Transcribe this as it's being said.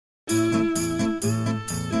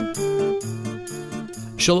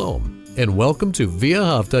Shalom, and welcome to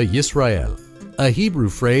V'ahavta Yisrael, a Hebrew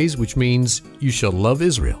phrase which means you shall love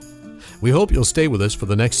Israel. We hope you'll stay with us for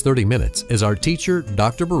the next 30 minutes as our teacher,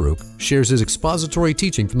 Dr. Baruch, shares his expository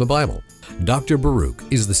teaching from the Bible. Dr. Baruch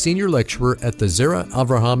is the senior lecturer at the Zera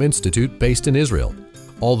Avraham Institute based in Israel.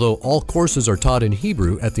 Although all courses are taught in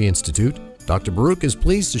Hebrew at the Institute, Dr. Baruch is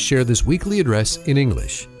pleased to share this weekly address in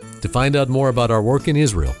English. To find out more about our work in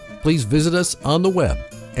Israel, please visit us on the web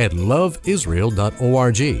at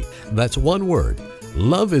loveisrael.org. That's one word,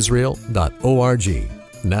 loveisrael.org.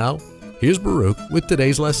 Now, here's Baruch with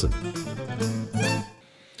today's lesson.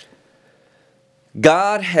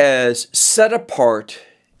 God has set apart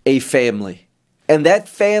a family, and that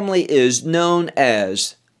family is known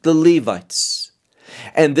as the Levites.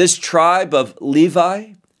 And this tribe of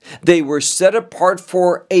Levi, they were set apart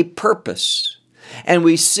for a purpose. And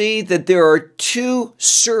we see that there are two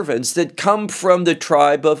servants that come from the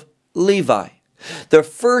tribe of Levi. The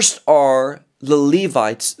first are the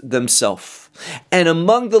Levites themselves. And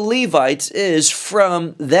among the Levites is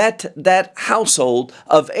from that household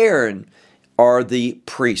of Aaron are the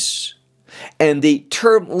priests. And the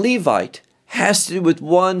term Levite has to do with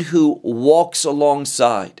one who walks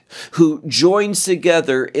alongside, who joins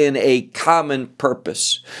together in a common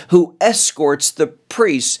purpose, who escorts the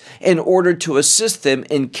priests in order to assist them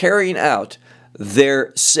in carrying out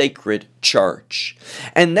their sacred charge.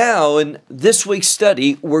 And now in this week's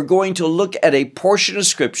study, we're going to look at a portion of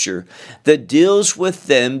Scripture that deals with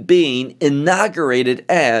them being inaugurated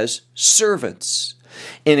as servants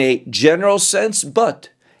in a general sense, but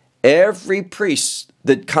every priest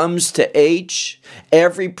that comes to age,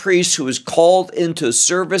 every priest who is called into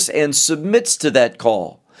service and submits to that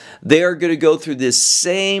call, they are going to go through this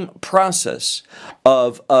same process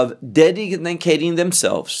of dedicating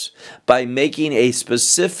themselves by making a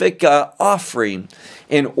specific offering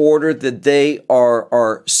in order that they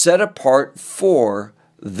are set apart for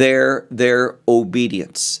their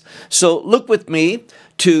obedience. So look with me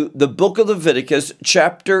to the book of Leviticus,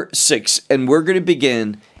 chapter 6, and we're going to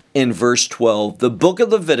begin in verse 12. The book of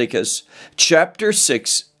Leviticus, chapter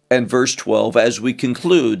 6 and verse 12, as we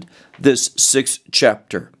conclude this sixth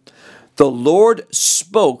chapter. The Lord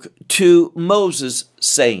spoke to Moses,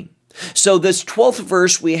 saying. So this 12th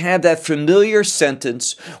verse, we have that familiar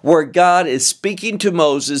sentence where God is speaking to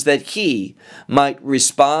Moses that he might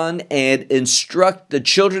respond and instruct the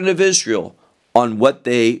children of Israel on what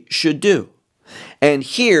they should do. And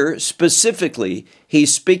here, specifically,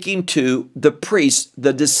 he's speaking to the priests,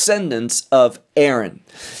 the descendants of Aaron.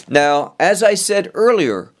 Now, as I said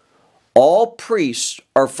earlier, all priests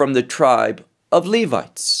are from the tribe of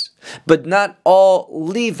Levites, but not all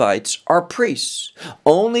Levites are priests.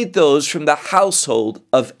 Only those from the household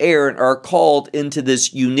of Aaron are called into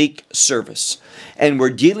this unique service. And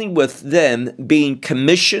we're dealing with them being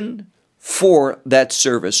commissioned for that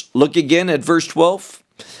service. Look again at verse 12.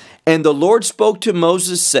 And the Lord spoke to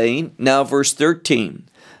Moses, saying, now verse 13,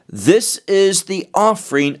 this is the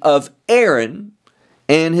offering of Aaron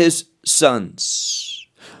and his sons,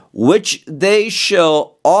 which they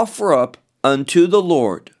shall offer up unto the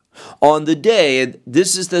Lord on the day, and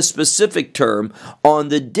this is the specific term, on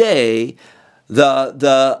the day,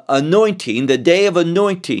 the anointing, the day of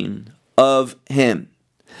anointing of him.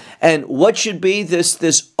 And what should be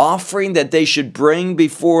this offering that they should bring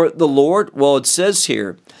before the Lord? Well, it says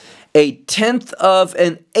here, a tenth of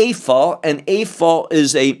an ephah. An ephah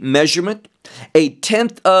is a measurement. A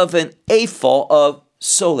tenth of an ephah of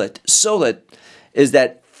solet. Solet is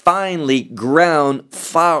that finely ground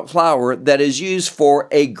flour that is used for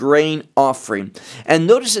a grain offering. And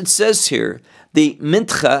notice it says here, the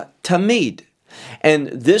mincha tamid. And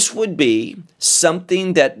this would be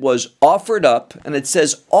something that was offered up, and it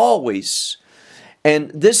says always.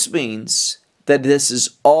 And this means that this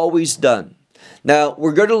is always done. Now,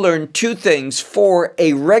 we're going to learn two things for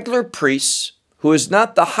a regular priest, who is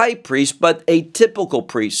not the high priest, but a typical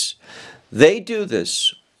priest. They do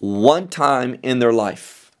this one time in their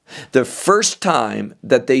life. The first time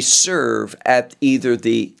that they serve at either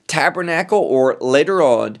the tabernacle or later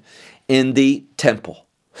on in the temple.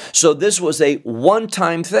 So this was a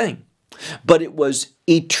one-time thing, but it was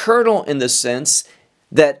eternal in the sense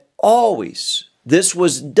that always this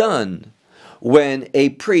was done when a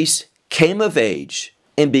priest came of age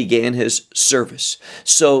and began his service.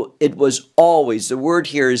 So it was always, the word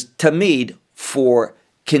here is tamid, for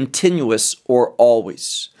continuous or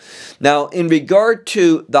always. Now, in regard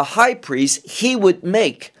to the high priest, he would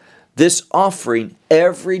make this offering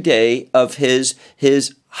every day of his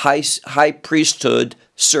high priesthood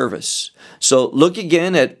service. So look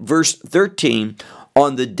again at verse 13.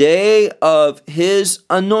 On the day of his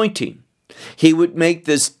anointing, He would make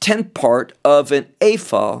this 10th part of an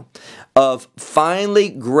ephah of finely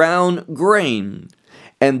ground grain.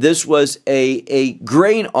 And this was a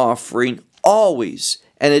grain offering always.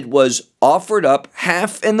 And it was offered up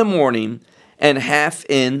half in the morning and half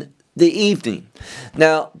in the evening.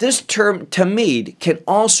 Now, this term tamid can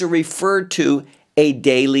also refer to a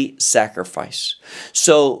daily sacrifice.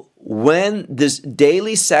 So when this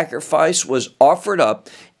daily sacrifice was offered up,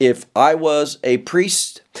 if I was a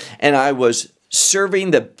priest and I was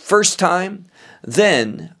serving the first time,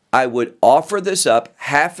 then I would offer this up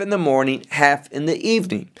half in the morning, half in the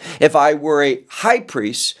evening. If I were a high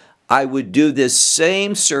priest, I would do this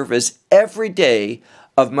same service every day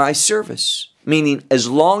of my service. Meaning, as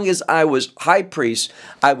long as I was high priest,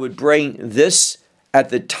 I would bring this at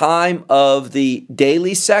the time of the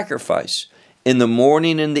daily sacrifice. In the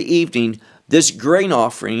morning and the evening, this grain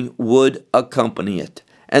offering would accompany it.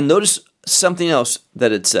 And notice something else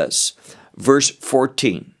that it says. Verse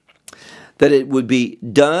 14. That it would be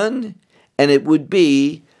done and it would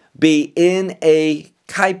be in a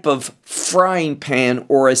type of frying pan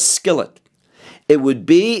or a skillet. It would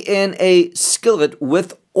be in a skillet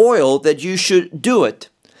with oil that you should do it.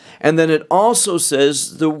 And then it also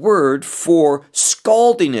says the word for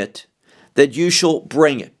scalding it, that you shall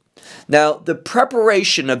bring it. Now, the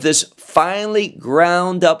preparation of this finely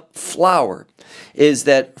ground up flour is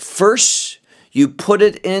that first you put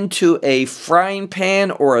it into a frying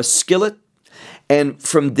pan or a skillet, and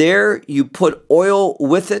from there you put oil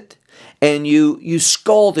with it, and you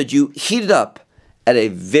scald it, you heat it up at a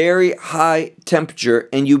very high temperature,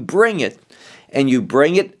 and you bring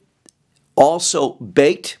it also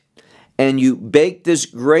baked, and you bake this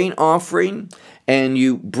grain offering, and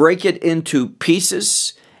you break it into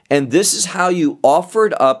pieces, and this is how you offer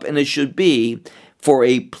it up, and it should be for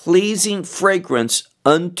a pleasing fragrance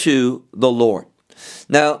unto the Lord.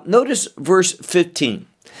 Now, notice verse 15.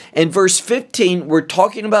 In verse 15, we're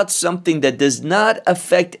talking about something that does not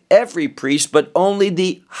affect every priest, but only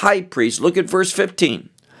the high priest. Look at verse 15.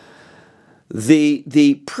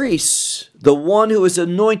 The priest, the one who is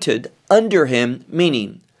anointed under him,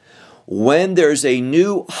 meaning when there's a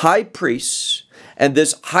new high priest, and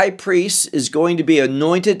this high priest is going to be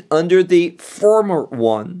anointed under the former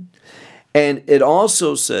one, and it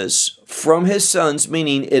also says from his sons,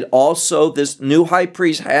 meaning it also, this new high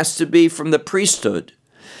priest has to be from the priesthood.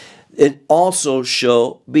 It also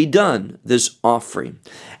shall be done, this offering.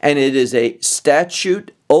 And it is a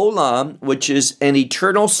statute, olam, which is an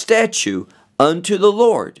eternal statute unto the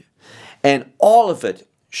Lord. And all of it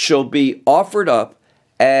shall be offered up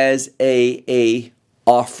as a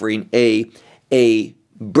offering, a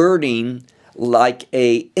burning like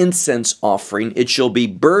a incense offering. It shall be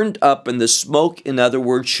burned up, and the smoke, in other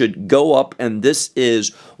words, should go up. And this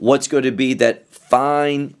is what's going to be that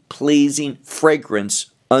fine, pleasing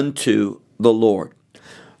fragrance unto the Lord.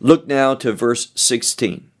 Look now to verse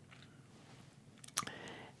 16.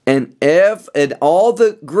 And all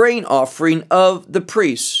the grain offering of the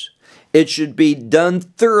priests, it should be done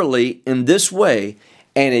thoroughly in this way,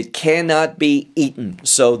 and it cannot be eaten.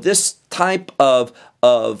 So this type of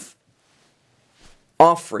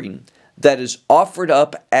offering that is offered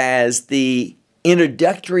up as the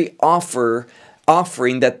introductory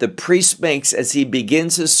offering that the priest makes as he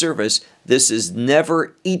begins his service, this is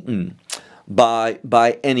never eaten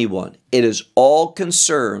by anyone. It is all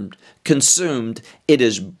consumed. It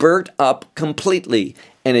is burnt up completely,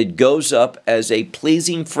 and it goes up as a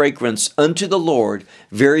pleasing fragrance unto the Lord,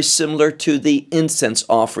 very similar to the incense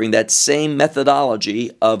offering, that same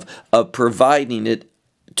methodology of providing it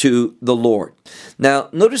to the Lord. Now,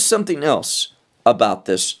 notice something else about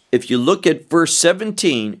this. If you look at verse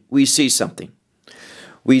 17, we see something.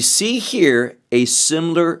 We see here a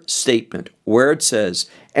similar statement where it says,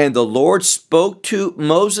 "And the Lord spoke to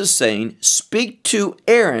Moses, saying, Speak to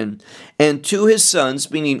Aaron and to his sons,"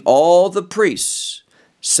 meaning all the priests,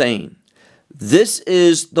 saying, "This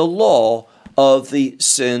is the law of the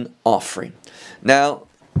sin offering." Now,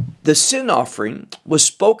 the sin offering was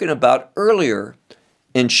spoken about earlier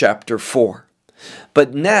in chapter 4.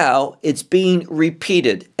 But now it's being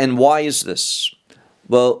repeated. And why is this?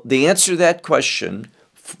 Well, the answer to that question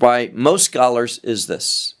by most scholars is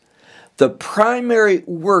this. The primary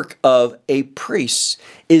work of a priest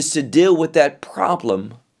is to deal with that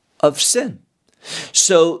problem of sin.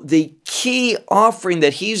 So the key offering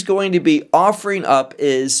that he's going to be offering up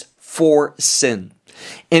is for sin,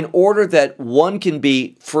 in order that one can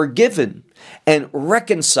be forgiven and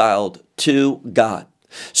reconciled to God.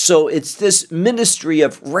 So it's this ministry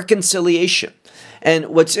of reconciliation. And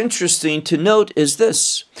what's interesting to note is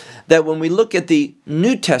this, that when we look at the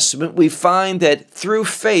New Testament, we find that through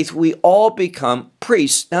faith we all become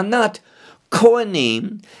priests. Now, not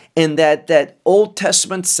Kohanim in that Old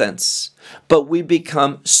Testament sense, but we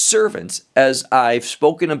become servants. As I've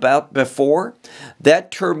spoken about before,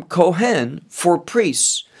 that term Kohen for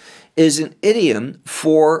priests is an idiom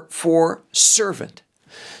for servant.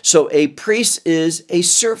 So a priest is a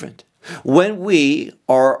servant. When we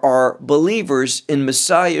are believers in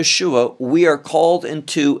Messiah Yeshua, we are called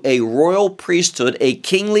into a royal priesthood, a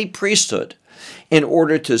kingly priesthood, in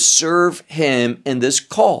order to serve him in this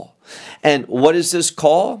call. And what is this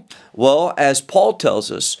call? Well, as Paul tells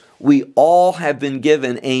us, we all have been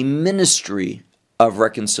given a ministry of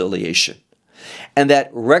reconciliation. And that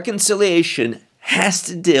reconciliation has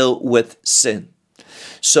to deal with sin.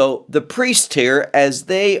 So the priests here, as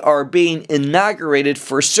they are being inaugurated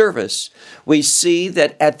for service, we see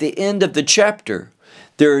that at the end of the chapter,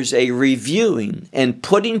 there's a reviewing and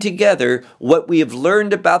putting together what we have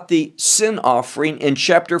learned about the sin offering in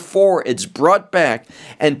chapter 4. It's brought back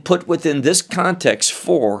and put within this context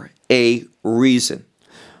for a reason.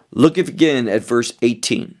 Look again at verse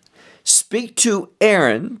 18. Speak to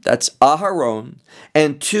Aaron, that's Aharon,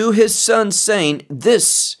 and to his sons, saying,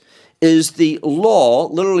 this is the law,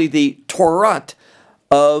 literally the Torah,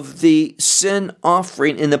 of the sin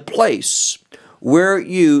offering in the place where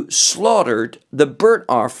you slaughtered the burnt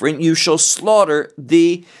offering. You shall slaughter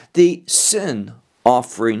the sin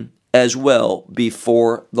offering as well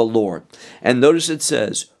before the Lord. And notice it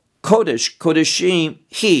says, Kodesh, Kodeshim,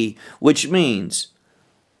 he, which means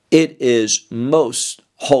it is most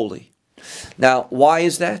holy. Now, why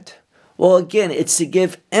is that? Well, again, it's to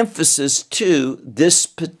give emphasis to this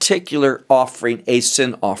particular offering, a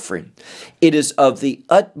sin offering. It is of the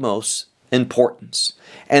utmost importance.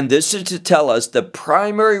 And this is to tell us the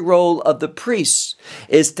primary role of the priests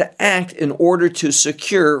is to act in order to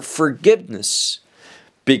secure forgiveness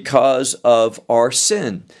because of our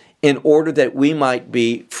sin, in order that we might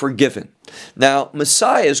be forgiven. Now,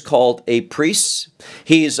 Messiah is called a priest.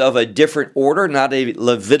 He is of a different order, not a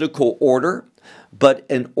Levitical order, but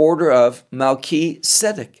an order of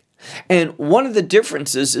Melchizedek. And one of the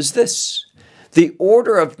differences is this. The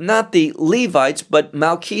order of not the Levites, but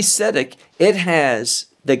Melchizedek, it has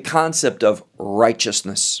the concept of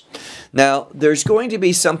righteousness. Now, there's going to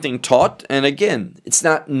be something taught, and again, it's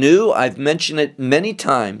not new. I've mentioned it many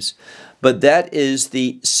times, but that is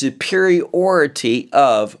the superiority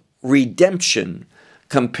of redemption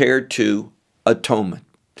compared to atonement.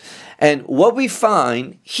 And what we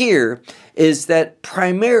find here is that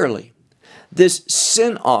primarily this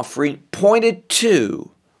sin offering pointed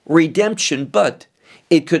to redemption, but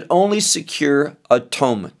it could only secure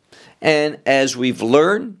atonement. And as we've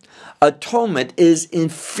learned, atonement is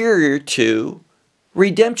inferior to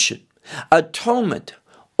redemption. Atonement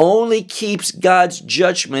only keeps God's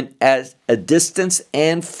judgment at a distance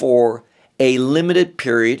and for a limited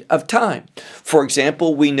period of time. For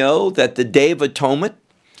example, we know that the Day of Atonement,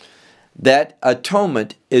 that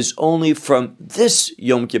atonement is only from this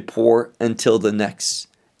Yom Kippur until the next.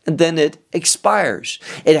 And then it expires.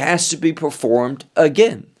 It has to be performed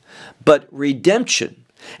again. But redemption,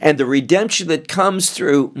 and the redemption that comes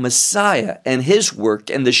through Messiah and his work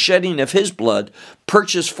and the shedding of his blood,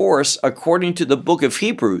 purchased for us according to the book of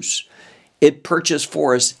Hebrews, it purchased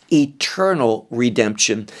for us eternal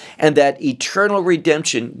redemption. And that eternal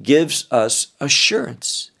redemption gives us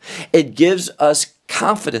assurance. It gives us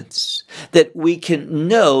confidence that we can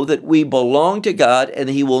know that we belong to God and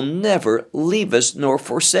he will never leave us nor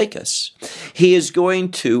forsake us. He is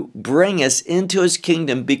going to bring us into his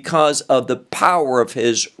kingdom because of the power of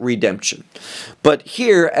his redemption. But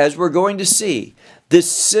here, as we're going to see, this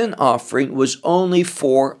sin offering was only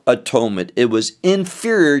for atonement. It was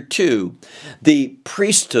inferior to the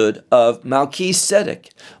priesthood of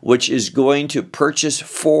Melchizedek, which is going to purchase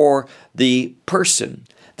for the person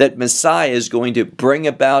that Messiah is going to bring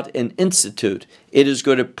about and institute. It is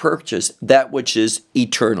going to purchase that which is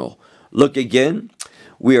eternal. Look again.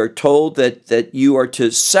 We are told that you are to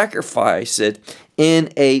sacrifice it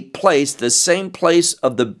in a place, the same place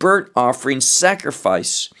of the burnt offering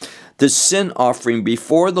sacrifice, the sin offering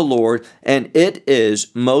before the Lord, and it is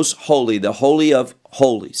most holy, the Holy of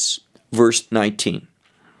Holies. Verse 19.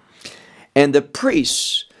 And the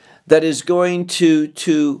priest that is going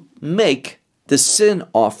to make the sin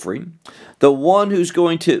offering, the one who's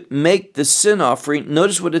going to make the sin offering,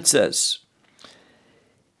 notice what it says.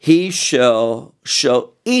 He shall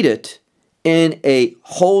eat it in a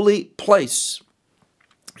holy place.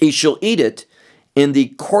 He shall eat it in the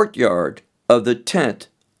courtyard of the tent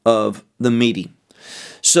of the meeting.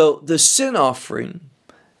 So the sin offering,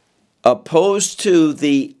 opposed to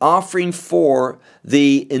the offering for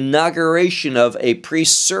the inauguration of a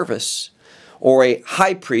priest service or a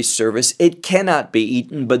high priest service, it cannot be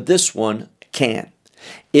eaten, but this one can.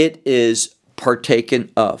 It is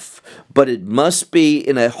partaken of, but it must be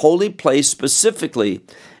in a holy place. Specifically,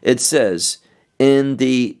 it says in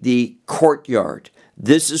the courtyard.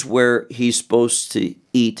 This is where he's supposed to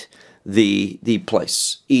eat the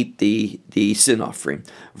sin offering.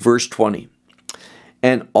 Verse 20.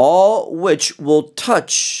 And all which will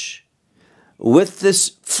touch with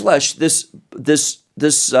this flesh, this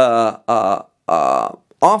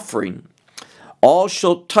offering, all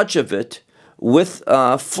shall touch of it with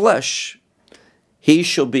flesh. He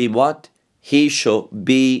shall be what? He shall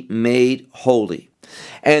be made holy.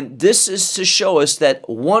 And this is to show us that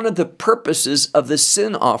one of the purposes of the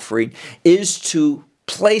sin offering is to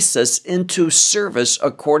place us into service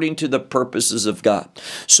according to the purposes of God.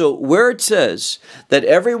 So where it says that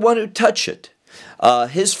everyone who touch it,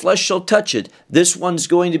 his flesh shall touch it, this one's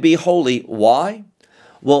going to be holy. Why?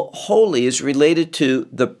 Well, holy is related to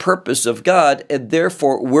the purpose of God, and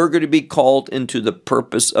therefore we're going to be called into the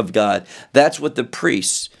purpose of God. That's what the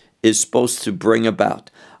priest is supposed to bring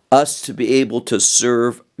about, us to be able to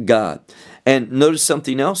serve God. And notice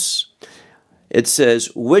something else. It says,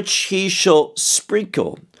 which he shall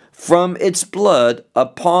sprinkle from its blood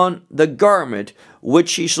upon the garment,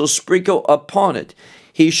 which he shall sprinkle upon it.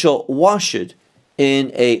 He shall wash it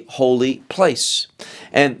in a holy place.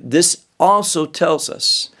 And this also tells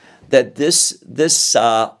us that this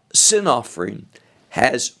sin offering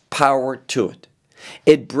has power to it.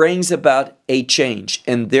 It brings about a change,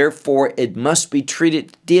 and therefore it must be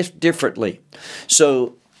treated differently.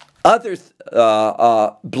 So other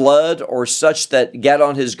blood or such that got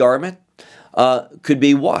on his garment could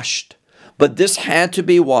be washed, but this had to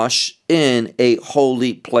be washed in a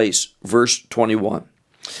holy place. Verse 21.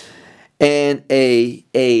 And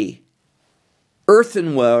a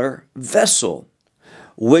earthenware vessel,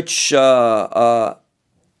 which it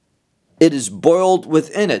is boiled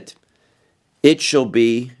within it, it shall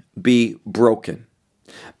be broken.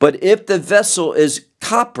 But if the vessel is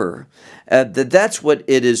copper, that's what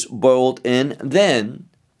it is boiled in, then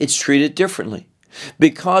it's treated differently.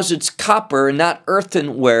 Because it's copper and not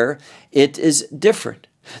earthenware, it is different.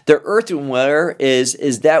 The earthenware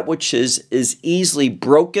is that which is easily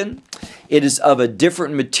broken. It is of a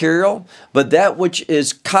different material, but that which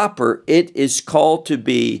is copper, it is called to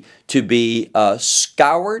be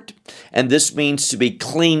scoured, and this means to be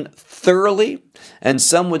cleaned thoroughly, and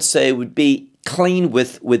some would say would be clean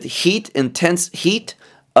with heat, intense heat.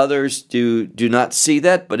 Others do not see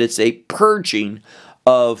that, but it's a purging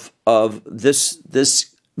of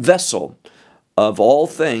this vessel of all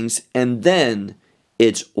things, and then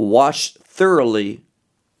it's washed thoroughly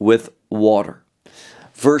with water.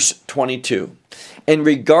 Verse 22. In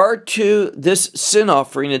regard to this sin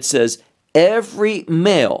offering, it says, every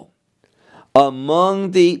male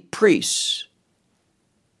among the priests,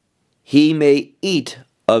 he may eat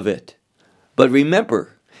of it. But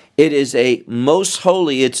remember, it is a most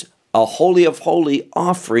holy, it's a holy of holy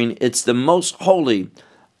offering. It's the most holy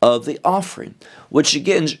of the offering, which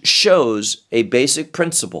again shows a basic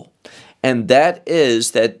principle. And that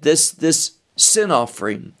is that this sin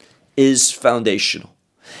offering is foundational.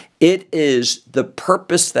 It is the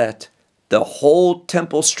purpose that the whole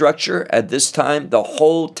temple structure at this time, the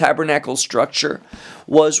whole tabernacle structure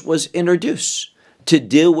was introduced to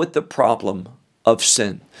deal with the problem of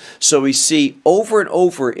sin. So we see over and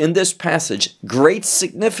over in this passage great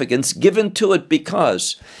significance given to it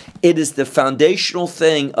because it is the foundational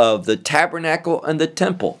thing of the tabernacle and the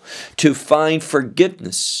temple to find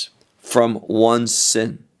forgiveness from one's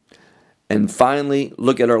sin. And finally,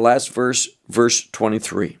 look at our last verse, verse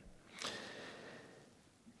 23.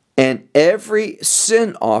 And every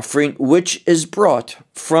sin offering which is brought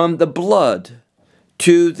from the blood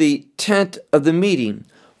to the tent of the meeting.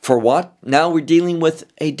 For what? Now we're dealing with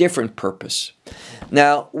a different purpose.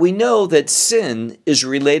 Now we know that sin is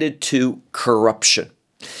related to corruption.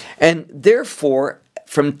 And therefore,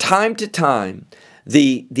 from time to time,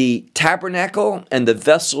 the tabernacle and the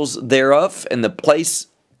vessels thereof and the place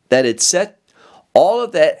that it's set, all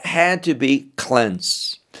of that had to be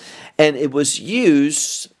cleansed. And it was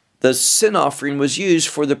used, the sin offering was used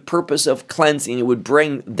for the purpose of cleansing. It would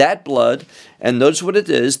bring that blood, and notice what it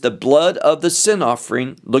is, the blood of the sin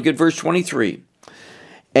offering. Look at verse 23.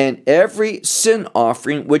 And every sin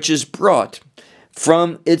offering which is brought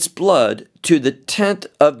from its blood to the tent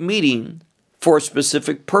of meeting for a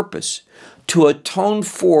specific purpose, to atone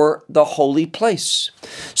for the holy place.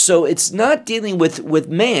 So it's not dealing with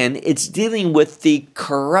man, it's dealing with the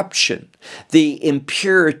corruption, the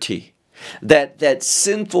impurity that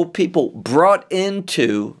sinful people brought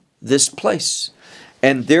into this place.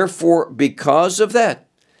 And therefore, because of that,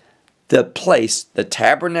 the place, the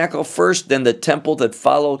tabernacle first, then the temple that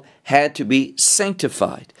followed, had to be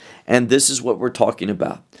sanctified. And this is what we're talking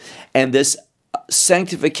about. And this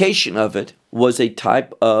sanctification of it was a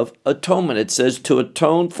type of atonement. It says to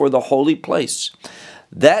atone for the holy place.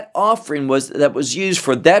 That offering that was used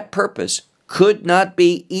for that purpose could not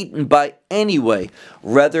be eaten by any way.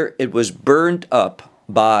 Rather, it was burned up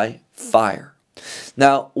by fire.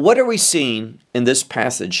 Now, what are we seeing in this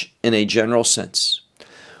passage in a general sense?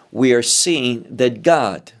 We are seeing that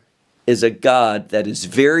God is a God that is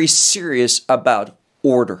very serious about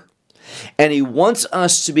order. And He wants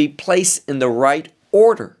us to be placed in the right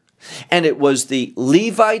order. And it was the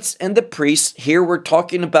Levites and the priests, here we're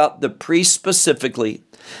talking about the priests specifically,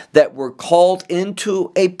 that were called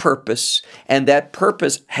into a purpose, and that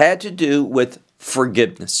purpose had to do with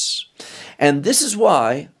forgiveness. And this is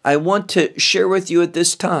why I want to share with you at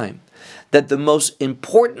this time that the most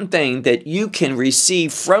important thing that you can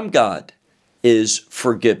receive from God is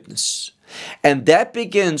forgiveness. And that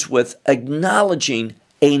begins with acknowledging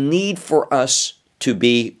a need for us to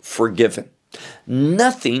be forgiven.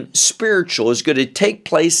 Nothing spiritual is going to take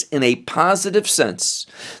place in a positive sense.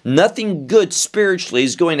 Nothing good spiritually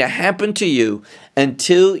is going to happen to you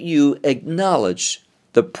until you acknowledge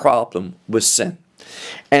the problem with sin.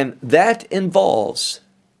 And that involves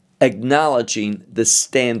acknowledging the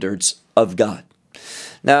standards of God.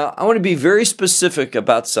 Now, I want to be very specific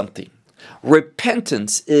about something.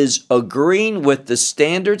 Repentance is agreeing with the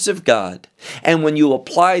standards of God. And when you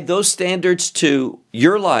apply those standards to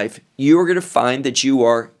your life, you are going to find that you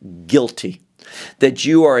are guilty, that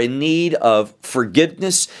you are in need of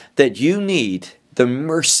forgiveness, that you need the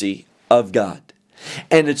mercy of God.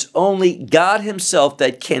 And it's only God Himself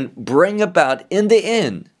that can bring about, in the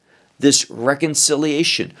end, this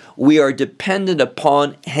reconciliation. We are dependent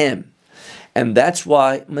upon Him. And that's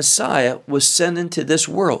why Messiah was sent into this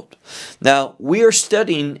world. Now, we are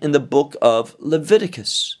studying in the book of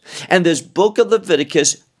Leviticus. And this book of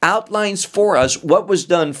Leviticus outlines for us what was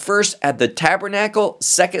done first at the tabernacle,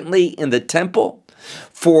 secondly in the temple,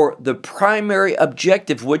 for the primary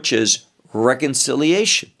objective, which is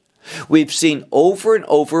reconciliation. We've seen over and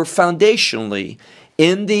over foundationally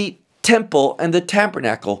in the temple and the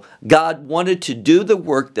tabernacle, God wanted to do the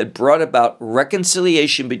work that brought about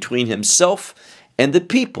reconciliation between Himself and the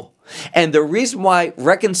people. And the reason why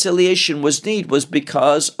reconciliation was needed was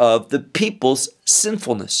because of the people's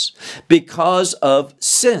sinfulness, because of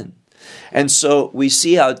sin. And so we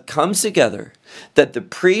see how it comes together, that the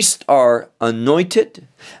priests are anointed,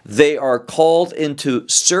 they are called into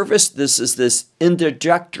service. This is this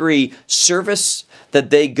introductory service that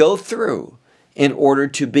they go through in order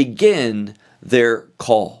to begin their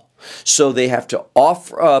call. So they have to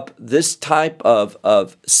offer up this type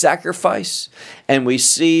of sacrifice, and we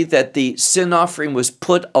see that the sin offering was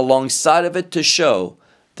put alongside of it to show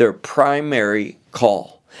their primary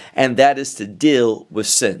call, and that is to deal with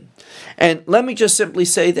sin. And let me just simply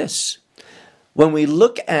say this. When we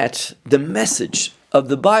look at the message of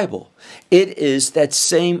the Bible, it is that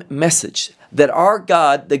same message, that our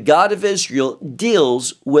God, the God of Israel,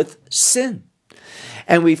 deals with sin.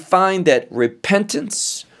 And we find that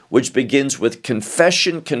repentance, which begins with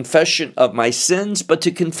confession of my sins, but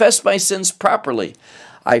to confess my sins properly,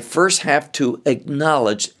 I first have to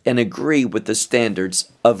acknowledge and agree with the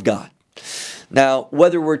standards of God. Now,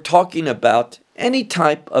 whether we're talking about any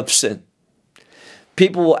type of sin,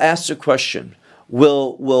 people will ask the question,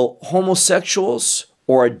 will homosexuals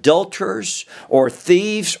or adulterers or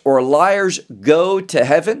thieves or liars go to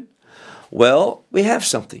heaven? Well, we have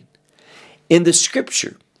something. In the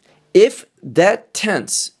scripture, if that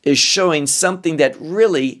tense is showing something that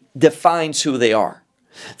really defines who they are,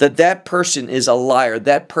 that person is a liar,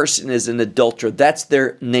 that person is an adulterer, that's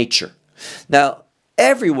their nature. Now,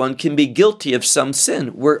 everyone can be guilty of some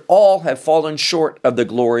sin. We all have fallen short of the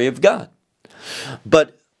glory of God.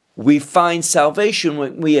 But we find salvation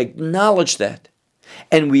when we acknowledge that,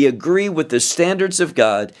 and we agree with the standards of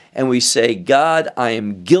God, and we say, God, I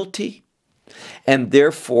am guilty, and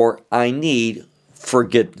therefore I need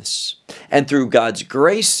forgiveness. And through God's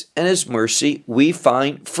grace and His mercy, we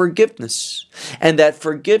find forgiveness. And that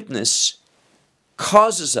forgiveness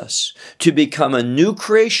causes us to become a new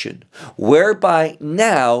creation, whereby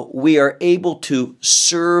now we are able to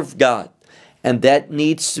serve God. And that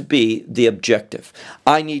needs to be the objective.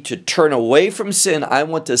 I need to turn away from sin. I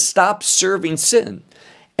want to stop serving sin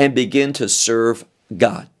and begin to serve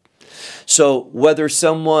God. So whether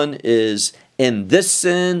someone is in this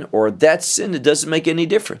sin or that sin, it doesn't make any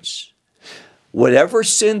difference. Whatever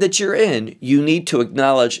sin that you're in, you need to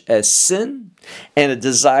acknowledge as sin and a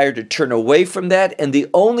desire to turn away from that. And the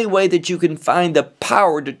only way that you can find the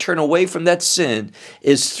power to turn away from that sin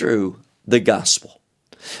is through the gospel.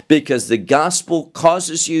 Because the gospel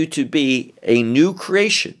causes you to be a new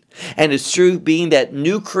creation. And it's through being that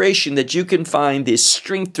new creation that you can find the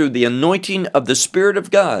strength through the anointing of the Spirit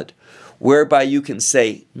of God, whereby you can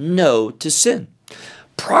say no to sin.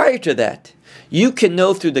 Prior to that, you can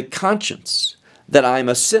know through the conscience that I'm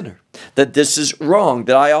a sinner, that this is wrong,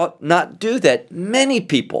 that I ought not do that. Many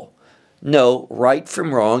people know right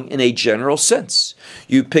from wrong in a general sense.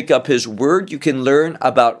 You pick up His Word, you can learn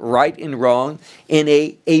about right and wrong in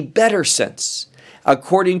a better sense,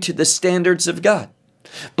 according to the standards of God.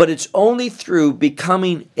 But it's only through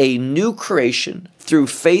becoming a new creation, through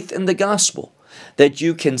faith in the gospel, that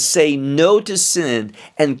you can say no to sin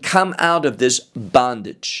and come out of this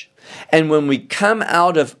bondage. And when we come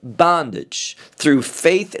out of bondage through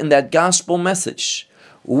faith in that gospel message,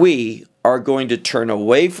 we are going to turn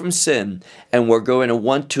away from sin and we're going to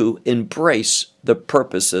want to embrace the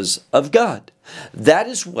purposes of God. That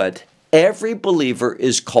is what every believer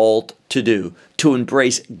is called to do, to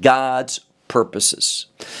embrace God's purposes.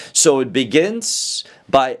 So it begins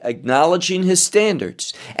by acknowledging His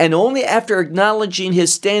standards. And only after acknowledging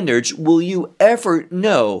His standards will you ever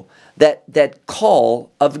know that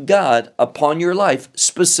call of God upon your life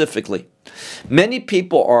specifically. Many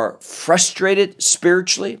people are frustrated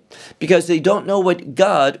spiritually because they don't know what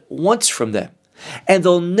God wants from them. And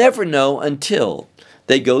they'll never know until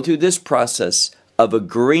they go through this process of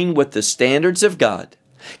agreeing with the standards of God,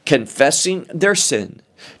 confessing their sin,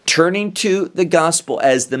 turning to the gospel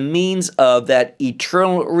as the means of that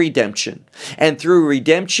eternal redemption. And through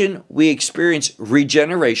redemption, we experience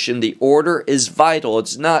regeneration. The order is vital.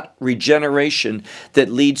 It's not regeneration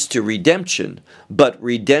that leads to redemption, but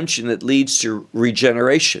redemption that leads to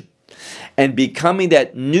regeneration. And becoming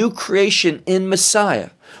that new creation in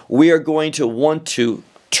Messiah, we are going to want to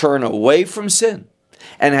turn away from sin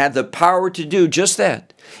and have the power to do just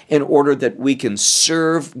that, in order that we can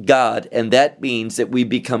serve God, and that means that we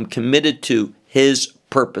become committed to His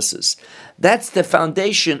purposes. That's the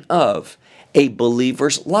foundation of a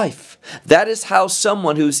believer's life. That is how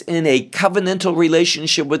someone who's in a covenantal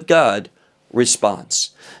relationship with God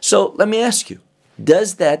responds. So let me ask you,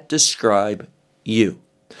 does that describe you?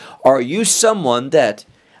 Are you someone that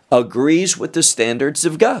agrees with the standards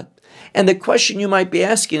of God? And the question you might be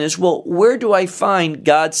asking is, well, where do I find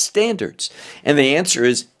God's standards? And the answer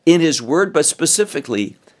is in His Word, but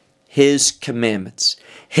specifically His commandments.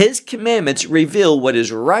 His commandments reveal what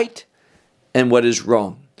is right and what is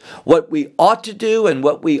wrong, what we ought to do and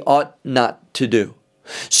what we ought not to do.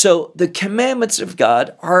 So the commandments of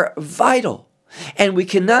God are vital. And we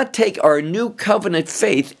cannot take our new covenant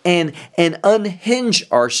faith and unhinge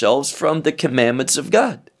ourselves from the commandments of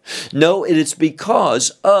God. No, it is because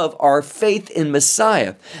of our faith in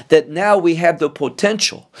Messiah that now we have the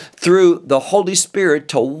potential through the Holy Spirit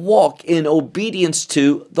to walk in obedience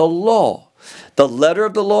to the law. The letter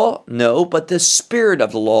of the law? No, but the spirit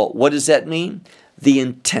of the law. What does that mean? The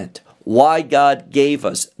intent. Why God gave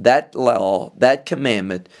us that law, that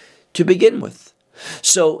commandment to begin with.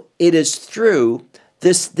 So it is through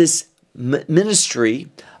this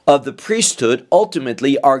ministry of the priesthood,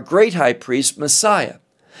 ultimately our great high priest, Messiah,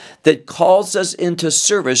 that calls us into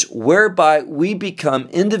service, whereby we become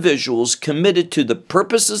individuals committed to the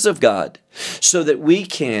purposes of God so that we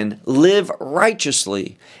can live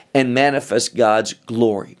righteously and manifest God's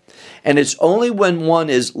glory. And it's only when one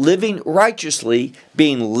is living righteously,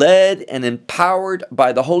 being led and empowered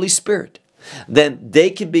by the Holy Spirit, then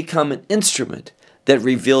they can become an instrument that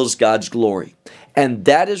reveals God's glory. And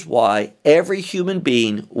that is why every human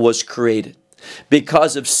being was created.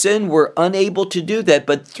 Because of sin, we're unable to do that,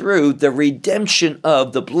 but through the redemption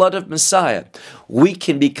of the blood of Messiah, we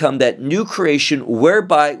can become that new creation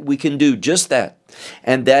whereby we can do just that.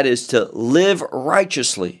 And that is to live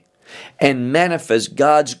righteously and manifest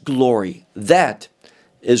God's glory. That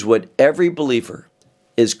is what every believer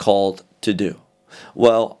is called to do.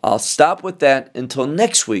 Well, I'll stop with that until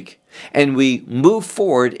next week, and we move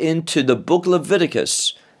forward into the book of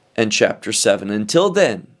Leviticus and chapter 7. Until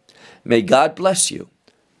then, may God bless you.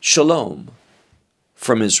 Shalom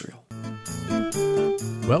from Israel.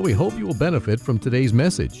 Well, we hope you will benefit from today's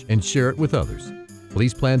message and share it with others.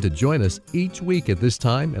 Please plan to join us each week at this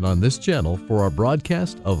time and on this channel for our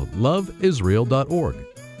broadcast of loveisrael.org.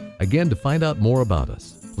 Again, to find out more about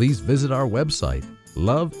us, please visit our website,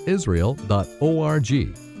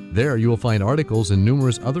 loveisrael.org. There you will find articles and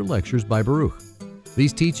numerous other lectures by Baruch.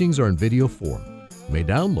 These teachings are in video form. You may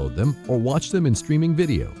download them or watch them in streaming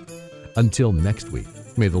video. Until next week,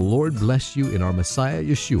 may the Lord bless you in our Messiah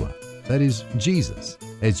Yeshua, that is, Jesus,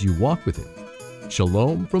 as you walk with Him.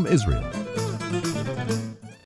 Shalom from Israel.